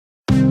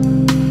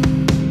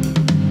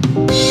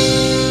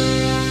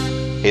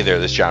Hey there,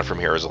 this is John from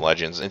Heroes and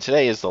Legends, and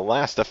today is the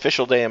last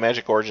official day of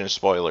Magic Origins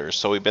spoilers.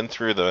 So we've been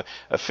through the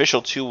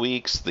official 2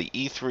 weeks, the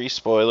E3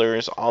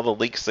 spoilers, all the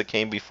leaks that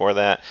came before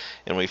that,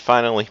 and we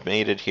finally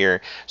made it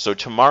here. So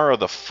tomorrow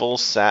the full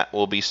set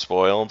will be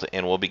spoiled,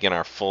 and we'll begin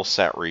our full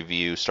set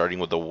review, starting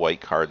with the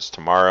white cards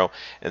tomorrow,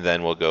 and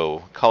then we'll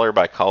go color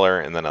by color,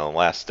 and then on the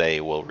last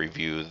day we'll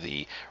review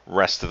the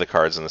rest of the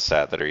cards in the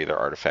set that are either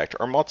artifact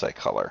or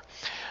multicolor.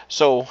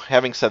 So,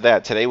 having said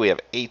that, today we have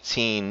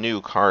 18 new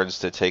cards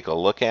to take a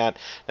look at.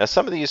 Now,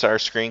 some of these are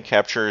screen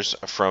captures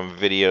from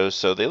videos,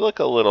 so they look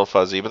a little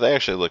fuzzy, but they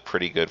actually look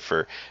pretty good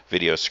for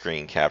video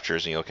screen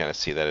captures, and you'll kind of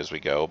see that as we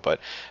go.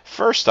 But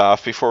first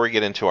off, before we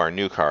get into our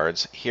new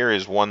cards, here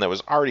is one that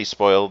was already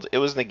spoiled. It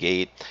was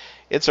Negate.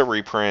 It's a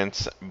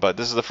reprint, but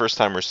this is the first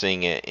time we're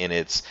seeing it in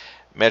its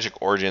Magic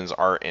Origins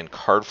art and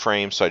card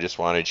frame, so I just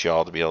wanted you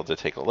all to be able to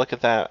take a look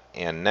at that.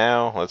 And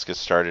now, let's get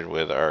started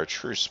with our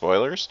true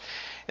spoilers.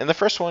 And the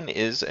first one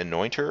is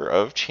Anointer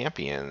of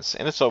Champions,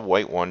 and it's a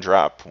white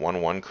 1-drop,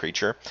 1/1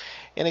 creature,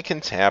 and it can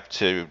tap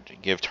to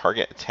give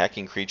target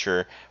attacking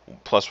creature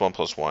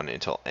 +1/+1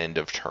 until end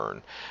of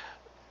turn.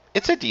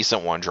 It's a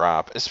decent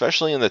 1-drop,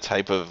 especially in the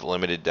type of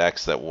limited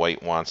decks that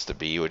white wants to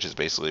be, which is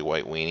basically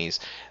white weenies.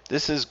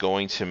 This is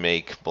going to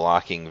make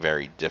blocking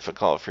very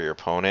difficult for your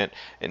opponent,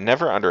 and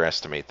never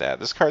underestimate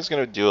that. This card's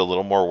going to do a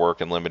little more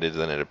work in limited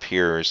than it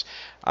appears.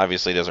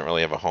 Obviously, it doesn't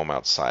really have a home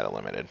outside of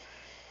limited.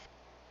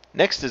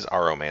 Next is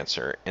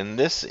Aromancer, and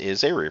this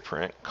is a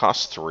reprint,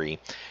 costs 3.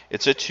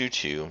 It's a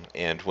 2/2,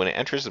 and when it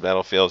enters the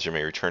battlefield, you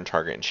may return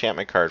target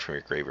enchantment card from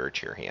your graveyard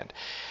to your hand.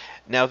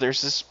 Now,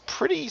 there's this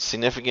pretty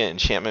significant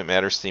enchantment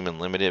matters theme in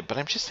limited, but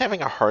I'm just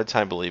having a hard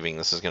time believing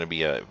this is going to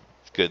be a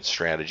good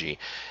strategy.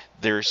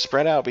 They're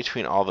spread out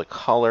between all the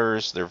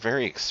colors. They're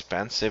very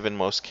expensive in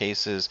most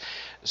cases.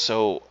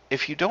 So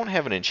if you don't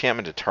have an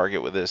enchantment to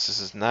target with this, this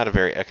is not a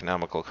very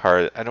economical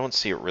card. I don't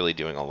see it really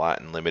doing a lot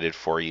in limited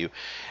for you.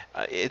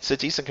 It's a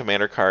decent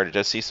commander card. It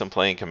does see some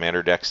play in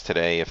commander decks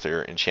today if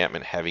they're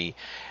enchantment heavy.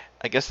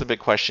 I guess the big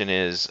question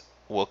is,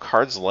 will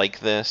cards like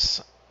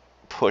this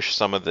push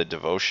some of the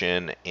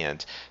devotion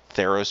and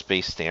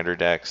Theros-based standard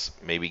decks,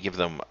 maybe give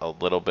them a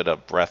little bit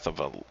of breath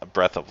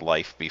of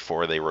life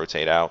before they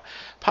rotate out?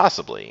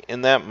 Possibly,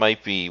 and that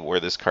might be where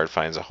this card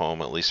finds a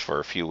home, at least for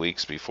a few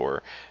weeks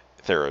before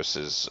Theros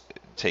is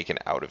taken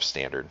out of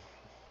standard.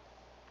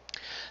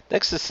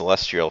 Next is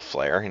Celestial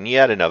Flare, and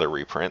yet another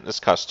reprint. This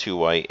costs 2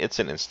 white. It's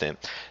an instant.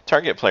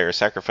 Target player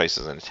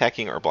sacrifices an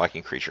attacking or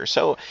blocking creature.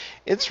 So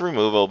it's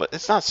removal, but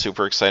it's not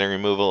super exciting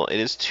removal. It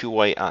is 2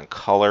 white on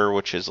color,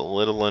 which is a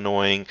little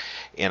annoying.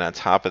 And on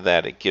top of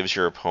that, it gives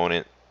your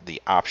opponent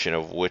the option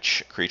of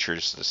which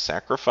creatures to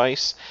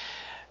sacrifice.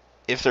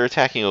 If they're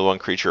attacking with one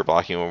creature or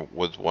blocking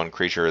with one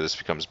creature, this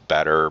becomes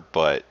better.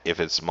 But if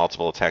it's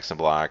multiple attacks and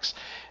blocks,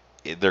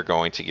 they're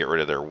going to get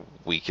rid of their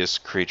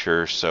weakest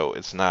creature. So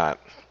it's not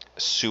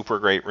super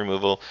great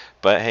removal,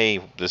 but hey,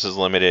 this is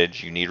limited.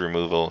 You need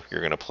removal. You're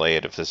going to play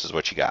it if this is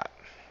what you got.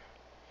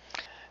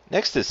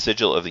 Next is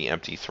Sigil of the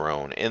Empty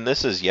Throne, and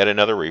this is yet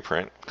another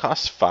reprint.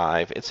 Costs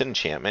 5. It's an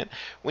enchantment.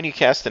 When you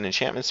cast an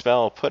enchantment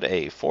spell, put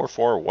a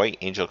 4/4 white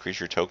angel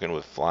creature token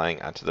with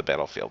flying onto the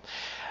battlefield.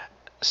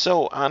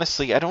 So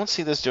honestly, I don't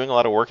see this doing a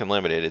lot of work in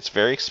limited. It's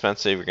very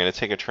expensive. You're going to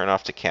take a turn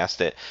off to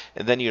cast it,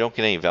 and then you don't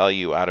get any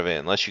value out of it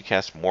unless you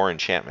cast more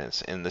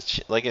enchantments. And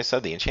like I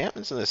said, the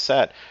enchantments in this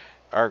set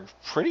are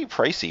pretty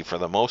pricey for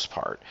the most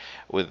part,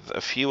 with a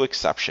few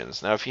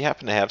exceptions. Now, if you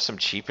happen to have some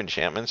cheap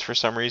enchantments for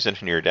some reason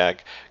in your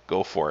deck,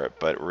 go for it.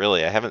 But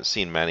really, I haven't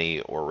seen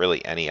many or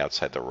really any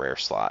outside the rare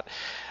slot.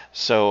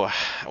 So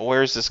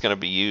where is this going to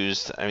be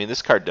used? I mean,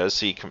 this card does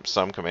see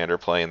some commander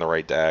play in the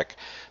right deck,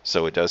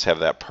 so it does have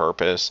that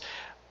purpose.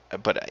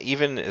 But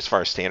even as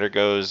far as standard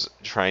goes,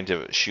 trying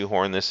to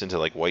shoehorn this into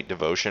like White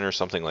Devotion or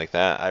something like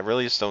that, I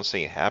really just don't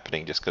see it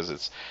happening, just because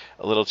it's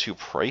a little too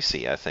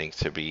pricey, I think,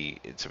 to be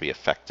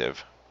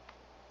effective.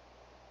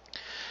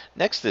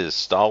 Next is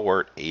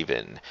Stalwart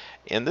Avon,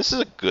 and this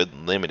is a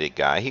good limited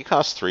guy. He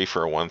costs 3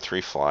 for a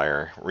 1/3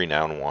 flyer,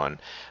 renown 1.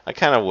 I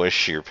kind of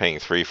wish you're paying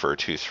 3 for a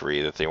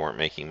 2/3 that they weren't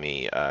making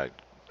me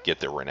get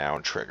the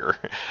renown trigger.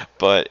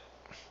 But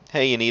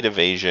hey, you need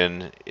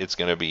evasion. It's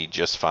going to be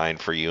just fine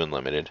for you in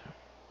limited.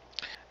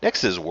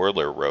 Next is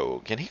Whirler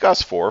Rogue, and he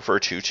costs 4 for a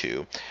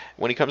 2/2.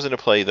 When he comes into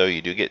play, though,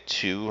 you do get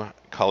 2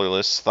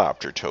 colorless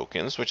Thopter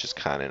tokens, which is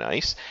kind of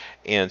nice.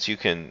 And you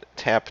can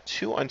tap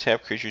 2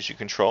 untapped creatures you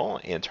control,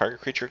 and target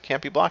creature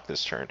can't be blocked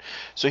this turn.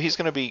 So he's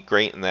going to be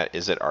great in that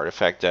Izzet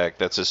artifact deck.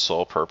 That's his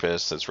sole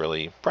purpose. That's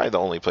really probably the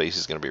only place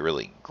he's going to be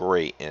really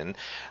great in.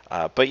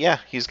 But yeah,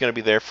 he's going to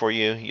be there for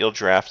you. You'll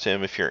draft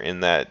him if you're in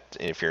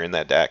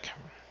that deck.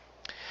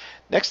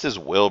 Next is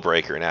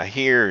Willbreaker. Now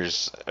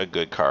here's a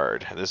good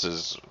card. This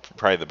is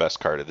probably the best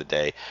card of the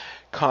day.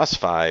 Cost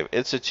 5,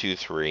 it's a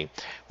 2/3.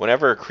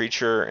 Whenever a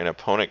creature an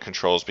opponent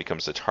controls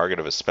becomes the target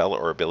of a spell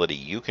or ability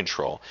you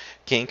control,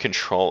 gain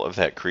control of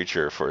that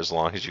creature for as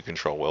long as you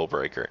control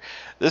Willbreaker.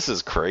 This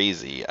is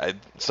crazy.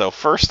 So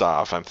first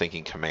off, I'm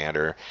thinking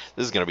Commander.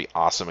 This is going to be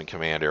awesome in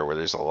Commander, where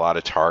there's a lot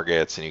of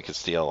targets and you can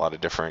steal a lot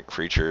of different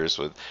creatures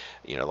with,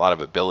 a lot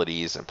of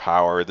abilities and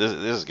power. This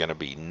is going to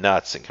be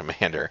nuts in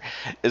Commander.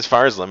 As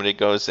far as Limited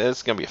goes,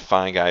 it's going to be a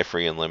fine guy for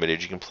you in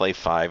Limited. You can play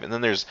 5, and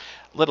then there's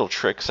little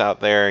tricks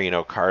out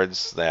there,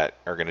 cards that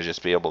are going to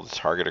just be able to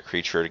target a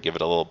creature to give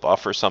it a little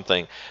buff or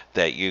something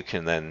that you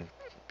can then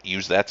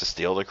use that to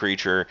steal the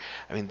creature.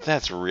 I mean,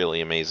 that's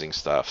really amazing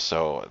stuff.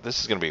 So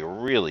this is going to be a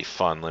really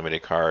fun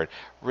limited card,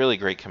 really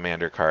great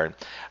commander card.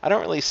 I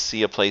don't really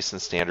see a place in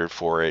standard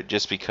for it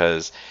just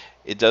because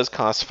it does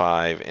cost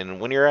 5, and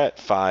when you're at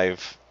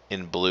 5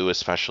 in blue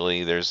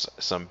especially, there's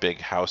some big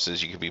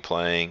houses you could be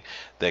playing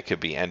that could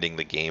be ending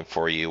the game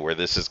for you, where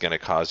this is going to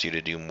cause you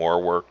to do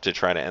more work to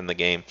try to end the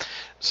game.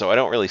 So I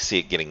don't really see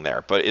it getting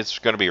there, but it's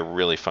going to be a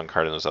really fun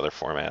card in those other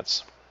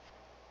formats.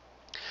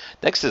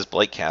 Next is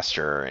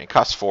Blakecaster, and it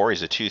costs 4,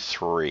 he's a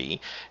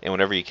 2/3, and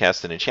whenever you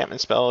cast an enchantment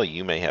spell,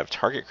 you may have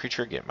target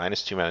creature get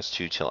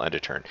 -2/-2 till end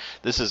of turn.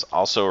 This is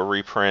also a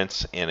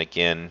reprint, and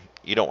again,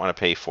 you don't want to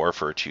pay 4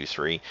 for a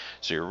 2/3,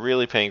 so you're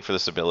really paying for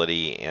this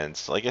ability, and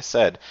like I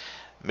said,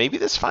 maybe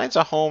this finds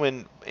a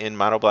home in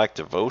Mono Black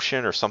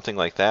Devotion or something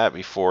like that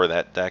before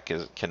that deck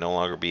can no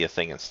longer be a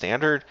thing in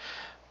Standard,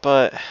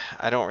 but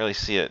I don't really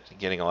see it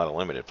getting a lot of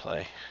limited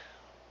play.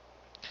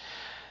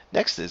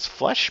 Next is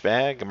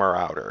Fleshbag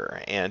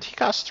Marauder, and he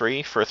costs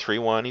 3 for a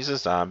 3/1. He's a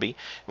zombie.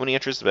 When he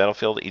enters the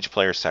battlefield, each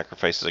player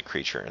sacrifices a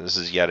creature. And this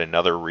is yet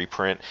another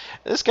reprint.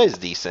 This guy's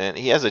decent.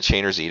 He has a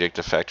Chainer's Edict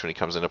effect when he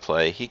comes into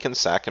play. He can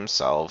sack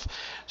himself,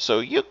 so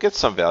you'll get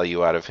some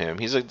value out of him.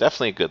 He's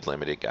definitely a good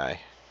limited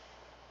guy.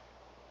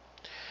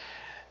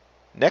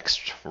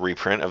 Next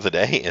reprint of the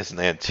day is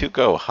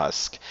Nantuko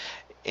Husk.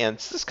 And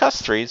this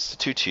costs 3, it's a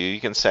 2/2. You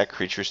can sack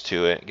creatures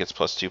to it. It gets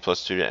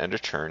 +2/+2 to end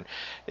of turn.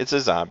 It's a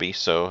zombie,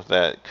 so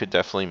that could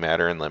definitely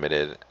matter in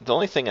Limited. The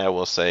only thing I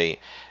will say,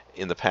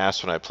 in the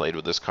past when I played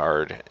with this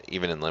card,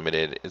 even in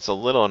Limited, it's a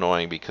little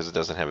annoying because it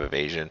doesn't have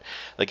evasion.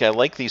 Like, I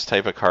like these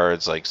type of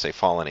cards, like, say,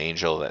 Fallen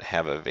Angel, that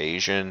have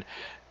evasion,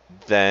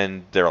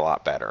 then they're a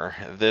lot better.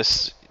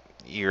 This,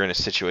 you're in a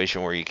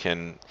situation where you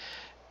can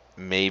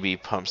maybe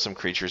pump some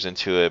creatures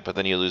into it, but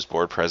then you lose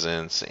board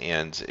presence,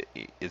 and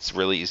it's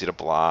really easy to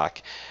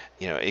block.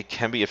 It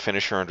can be a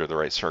finisher under the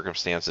right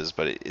circumstances,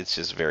 but it's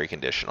just very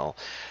conditional.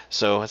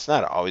 So it's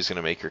not always going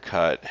to make your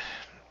cut.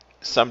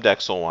 Some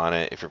decks will want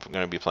it if you're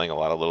going to be playing a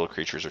lot of little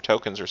creatures or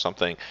tokens or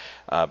something,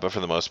 but for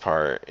the most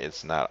part,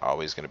 it's not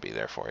always going to be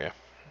there for you.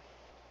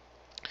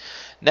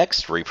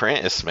 Next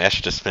reprint is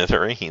Smash to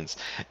Smithereens,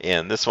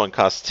 and this one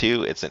costs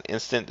 2. It's an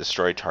instant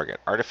destroy target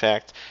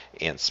artifact,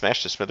 and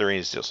Smash to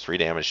Smithereens deals 3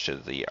 damage to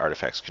the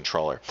artifact's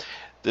controller.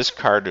 This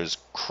card is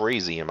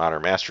crazy in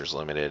Modern Masters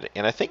Limited,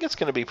 and I think it's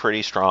going to be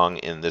pretty strong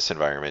in this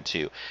environment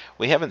too.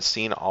 We haven't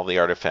seen all the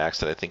artifacts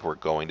that I think we're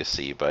going to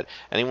see, but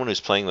anyone who's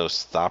playing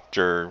those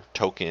Thopter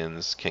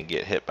tokens can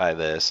get hit by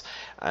this.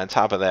 On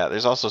top of that,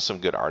 there's also some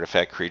good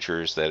artifact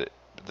creatures that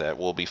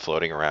will be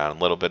floating around, a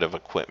little bit of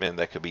equipment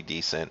that could be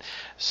decent.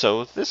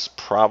 So this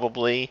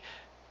probably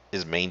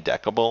is main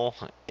deckable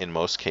in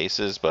most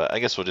cases, but I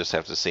guess we'll just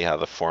have to see how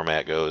the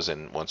format goes,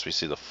 and once we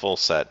see the full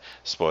set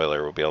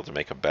spoiler, we'll be able to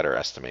make a better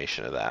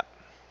estimation of that.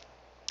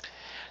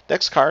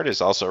 Next card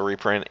is also a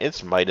reprint.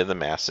 It's Might of the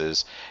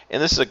Masses,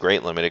 and this is a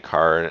great limited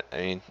card. I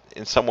mean,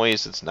 in some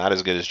ways it's not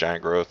as good as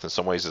Giant Growth, in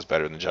some ways it's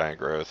better than Giant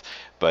Growth,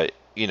 but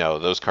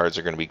those cards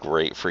are going to be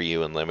great for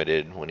you in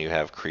limited when you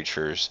have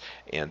creatures,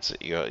 and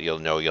you'll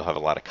know you'll have a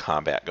lot of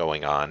combat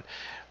going on.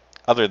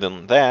 Other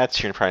than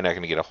that, you're probably not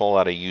going to get a whole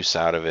lot of use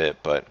out of it,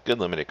 but good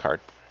limited card.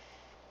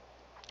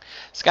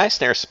 Sky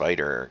Snare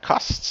Spider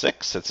costs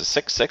 6. It's a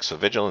 6/6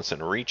 with Vigilance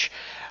and Reach.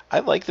 I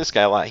like this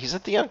guy a lot. He's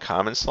at the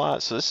uncommon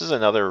slot, so this is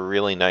another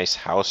really nice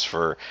house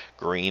for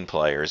green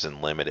players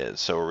in limited.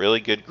 So a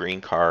really good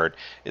green card.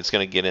 It's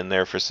going to get in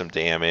there for some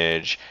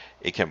damage.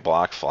 It can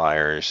block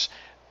flyers.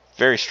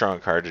 Very strong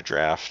card to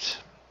draft.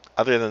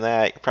 Other than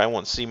that, you probably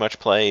won't see much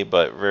play,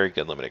 but very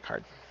good limited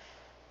card.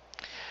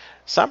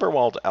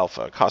 Somberwald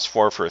Alpha costs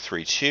 4 for a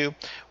 3/2.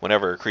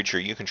 Whenever a creature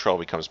you control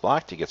becomes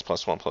blocked, he gets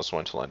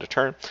 +1/+1 till end of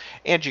turn.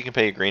 And you can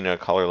pay a green and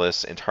a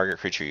colorless, and target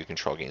creature you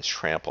control gains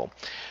trample.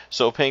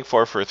 So paying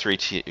 4 for a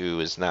 3/2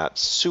 is not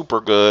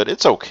super good.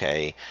 It's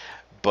okay,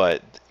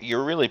 but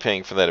you're really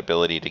paying for that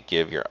ability to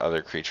give your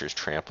other creatures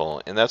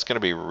trample, and that's going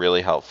to be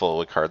really helpful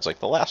with cards like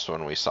the last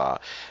one we saw.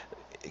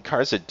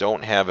 Cards that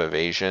don't have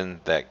evasion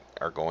that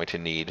are going to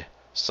need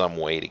some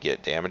way to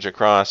get damage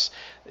across,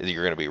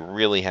 you're going to be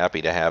really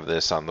happy to have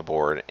this on the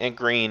board. And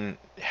green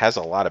has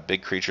a lot of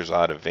big creatures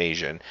out of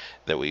evasion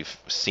that we've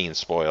seen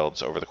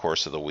spoiled over the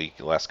course of the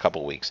last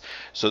couple weeks.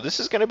 So this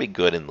is going to be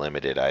good in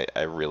limited,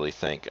 I really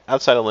think.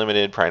 Outside of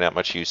limited, probably not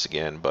much use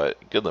again,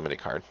 but good limited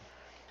card.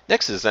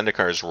 Next is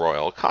Zendikar's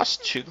Roil. Costs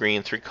 2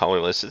 green, 3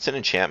 colorless. It's an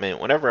enchantment.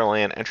 Whenever a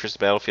land enters the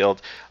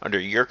battlefield under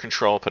your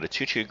control, put a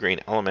 2/2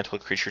 green elemental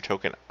creature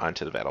token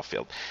onto the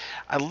battlefield.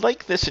 I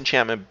like this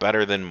enchantment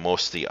better than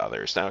most of the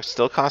others. Now, it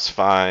still costs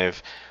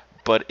 5,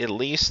 but at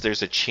least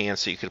there's a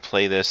chance that you could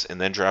play this and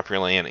then drop your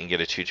land and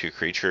get a 2/2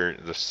 creature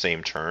the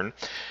same turn.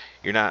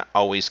 You're not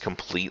always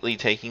completely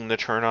taking the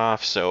turn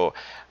off, so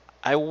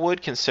I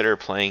would consider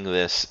playing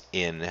this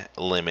in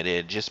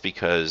limited just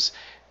because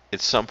at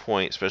some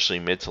point, especially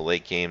mid to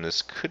late game,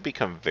 this could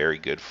become very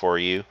good for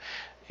you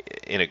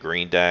in a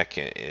green deck.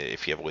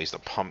 If you have ways to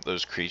pump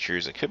those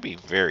creatures, it could be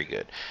very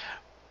good.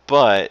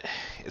 But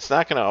it's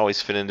not going to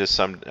always fit into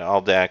all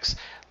decks.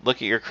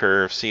 Look at your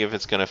curve, see if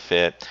it's going to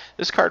fit.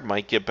 This card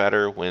might get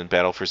better when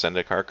Battle for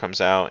Zendikar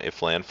comes out.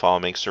 If Landfall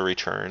makes a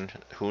return,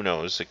 who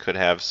knows? It could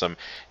have some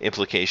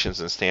implications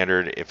in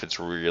Standard if it's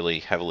really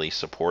heavily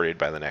supported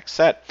by the next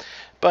set.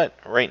 But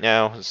right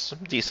now, it's a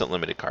decent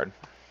limited card.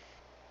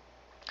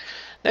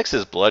 Next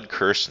is Blood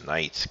Curse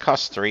Knight.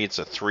 Costs 3, it's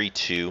a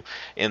 3/2,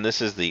 and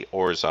this is the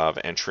Orzhov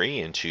entry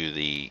into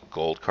the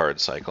gold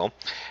card cycle.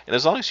 And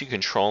as long as you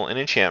control an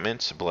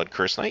enchantment, Blood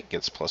Curse Knight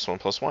gets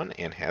 +1/+1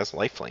 and has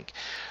lifelink.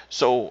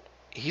 So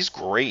he's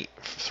great.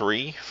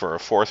 3 for a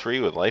 4/3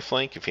 with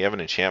lifelink. If you have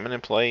an enchantment in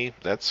play,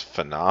 that's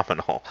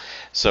phenomenal.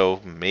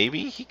 So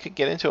maybe he could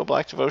get into a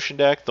Black Devotion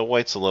deck. The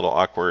white's a little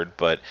awkward,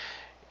 but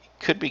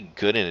could be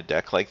good in a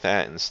deck like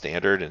that in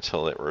Standard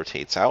until it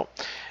rotates out.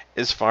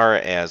 As far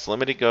as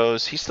limited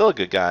goes, he's still a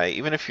good guy,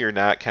 even if you're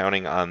not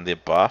counting on the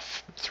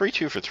buff.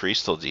 3/2 for 3 is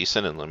still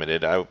decent and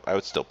limited. I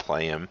would still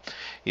play him.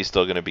 He's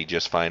still going to be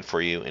just fine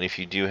for you. And if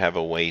you do have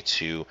a way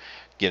to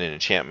get an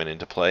enchantment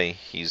into play,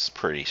 he's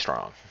pretty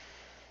strong.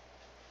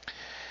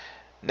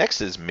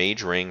 Next is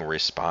Mage Ring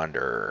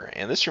Responder,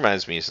 and this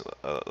reminds me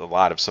a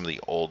lot of some of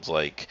the old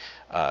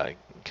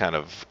kind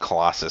of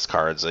Colossus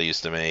cards I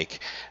used to make,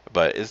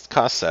 but it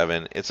costs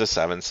 7. It's a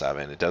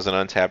 7/7. It doesn't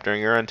untap during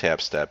your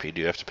untap step. You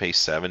do have to pay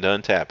 7 to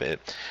untap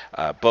it,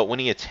 but when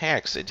he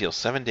attacks, it deals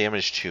 7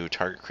 damage to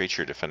target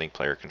creature defending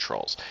player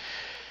controls.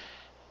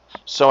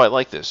 So I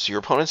like this. Your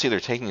opponent's either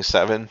taking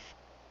 7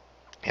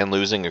 and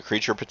losing a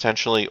creature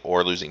potentially,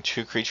 or losing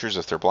 2 creatures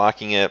if they're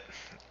blocking it.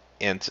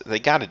 And they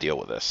got to deal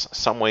with this.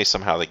 Some way,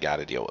 somehow, they got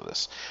to deal with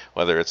this.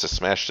 Whether it's a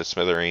smash to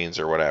smithereens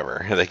or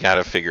whatever, they got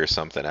to figure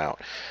something out.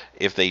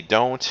 If they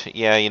don't,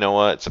 yeah, you know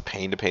what? It's a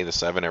pain to pay the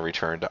 7 every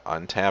turn to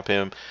untap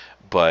him,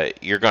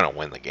 but you're going to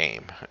win the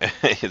game.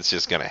 It's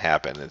just going to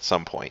happen at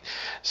some point.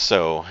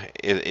 So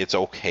it's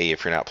okay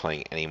if you're not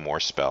playing any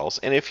more spells.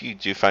 And if you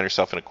do find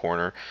yourself in a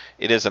corner,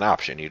 it is an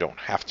option. You don't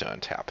have to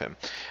untap him.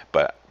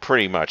 But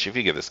pretty much, if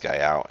you get this guy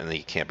out and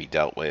he can't be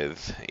dealt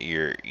with,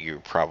 you're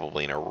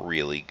probably in a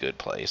really good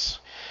place.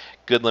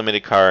 Good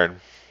limited card,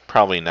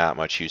 probably not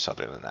much use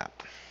other than that.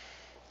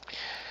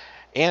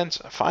 And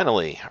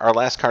finally, our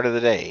last card of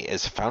the day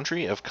is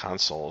Foundry of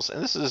Consoles,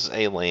 and this is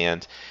a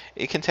land.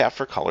 It can tap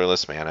for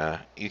colorless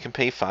mana. You can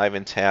pay 5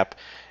 and tap,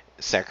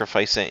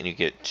 sacrifice it, and you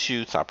get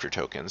 2 Thopter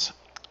tokens.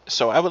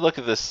 So I would look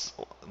at this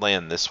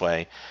land this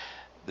way.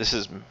 This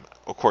is,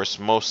 of course,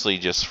 mostly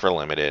just for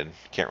limited.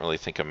 Can't really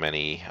think of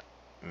many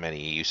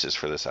uses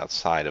for this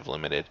outside of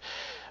limited.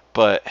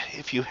 But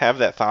if you have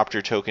that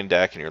Thopter token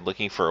deck and you're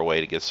looking for a way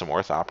to get some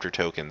more Thopter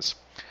tokens,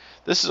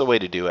 this is a way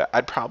to do it.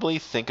 I'd probably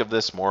think of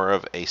this more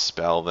of a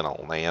spell than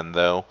a land,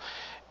 though.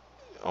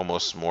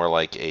 Almost more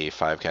like a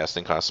 5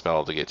 casting cost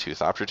spell to get 2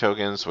 Thopter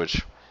tokens,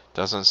 which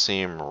doesn't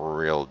seem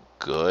real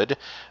good.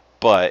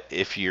 But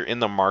if you're in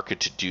the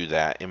market to do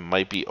that, it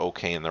might be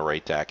okay in the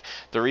right deck.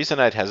 The reason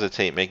I'd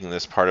hesitate making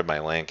this part of my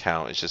land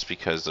count is just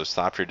because those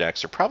Thopter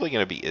decks are probably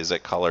going to be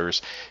Izzet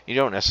colors. You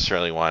don't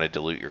necessarily want to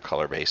dilute your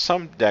color base.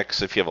 Some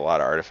decks, if you have a lot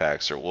of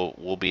artifacts,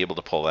 will be able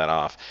to pull that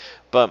off.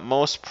 But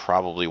most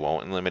probably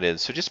won't in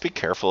limited, so just be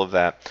careful of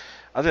that.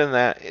 Other than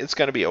that, it's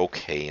going to be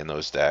okay in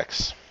those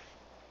decks.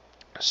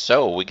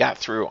 So we got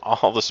through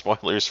all the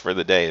spoilers for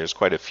the day. There's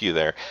quite a few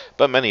there,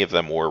 but many of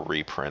them were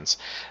reprints.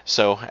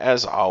 So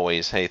as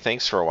always, hey,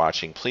 thanks for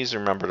watching. Please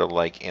remember to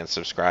like and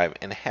subscribe,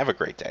 and have a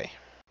great day.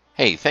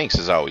 Hey, thanks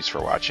as always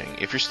for watching.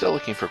 If you're still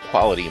looking for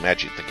quality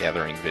Magic the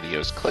Gathering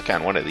videos, click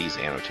on one of these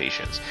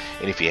annotations.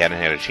 And if you hadn't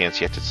had a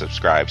chance yet to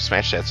subscribe,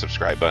 smash that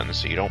subscribe button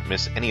so you don't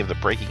miss any of the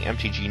breaking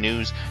MTG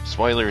news,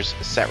 spoilers,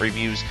 set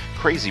reviews,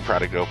 crazy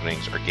product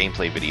openings, or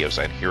gameplay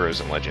videos on Heroes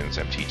and Legends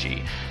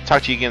MTG.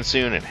 Talk to you again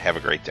soon, and have a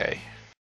great day.